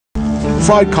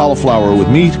fried cauliflower with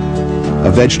meat,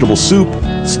 a vegetable soup,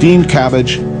 steamed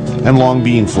cabbage, and long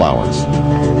bean flours.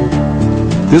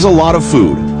 There's a lot of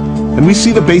food, and we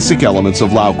see the basic elements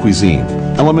of Lao cuisine,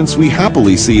 elements we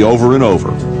happily see over and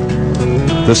over.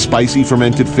 The spicy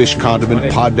fermented fish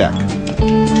condiment pa dek,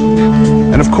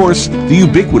 and of course, the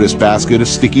ubiquitous basket of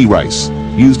sticky rice,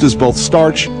 used as both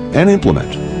starch and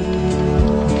implement.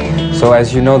 So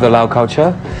as you know the Lao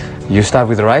culture, you start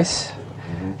with the rice,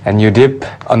 and you dip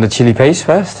on the chili paste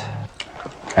first,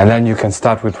 and then you can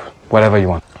start with whatever you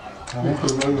want.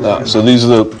 So these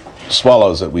are the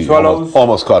swallows that we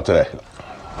almost caught today.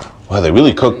 Wow, they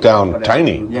really cook down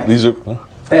tiny. Yeah. These are...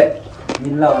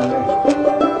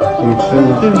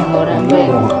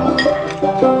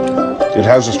 It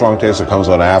has a strong taste that comes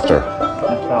on after.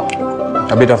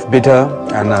 A bit of bitter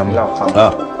and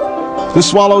The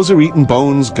swallows are eaten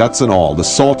bones, guts and all. The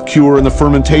salt cure and the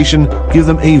fermentation give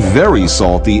them a very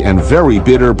salty and very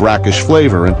bitter brackish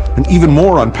flavor and an even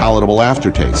more unpalatable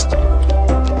aftertaste.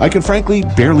 I can frankly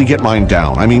barely get mine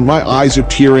down. I mean, my eyes are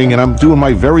tearing and I'm doing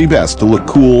my very best to look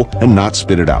cool and not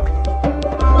spit it out.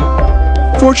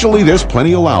 Fortunately, there's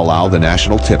plenty of Lao Lao, the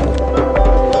national tipple.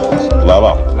 Lao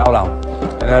Lao. Lao Lao.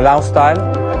 In a Lao style,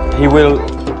 he will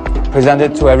present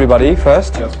it to everybody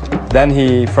first. Yes. Then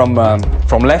he, from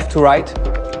left to right,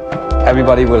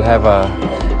 everybody will have a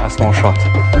small shot.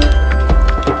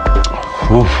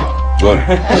 Oof, good.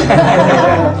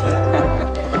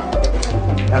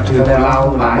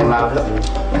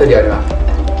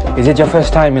 Is it your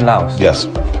first time in Laos? Yes.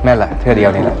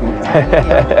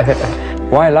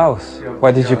 Why Laos?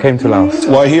 Why did you came to Laos?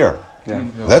 Why here? Yeah.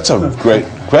 That's a great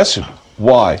question.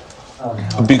 Why?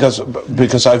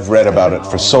 Because I've read about it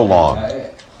for so long,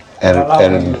 and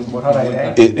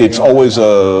it's always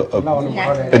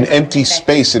an empty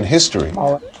space in history.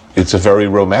 It's a very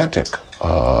romantic,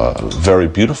 very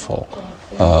beautiful,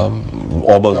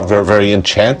 almost very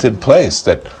enchanted place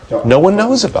that no one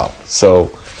knows about.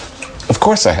 So, of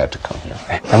course, I had to come here.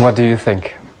 And what do you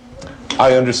think?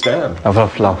 I understand.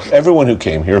 Of Laos. Everyone who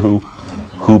came here,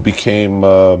 who became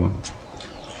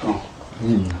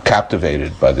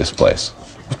captivated by this place.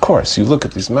 Of course, you look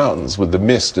at these mountains with the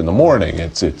mist in the morning.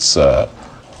 It's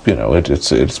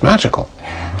magical.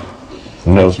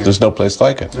 No, there's no place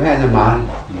like it.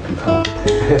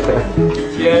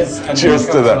 Cheers. And cheers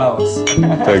to that.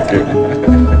 Thank you.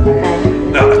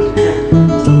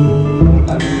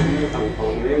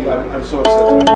 I'm so upset.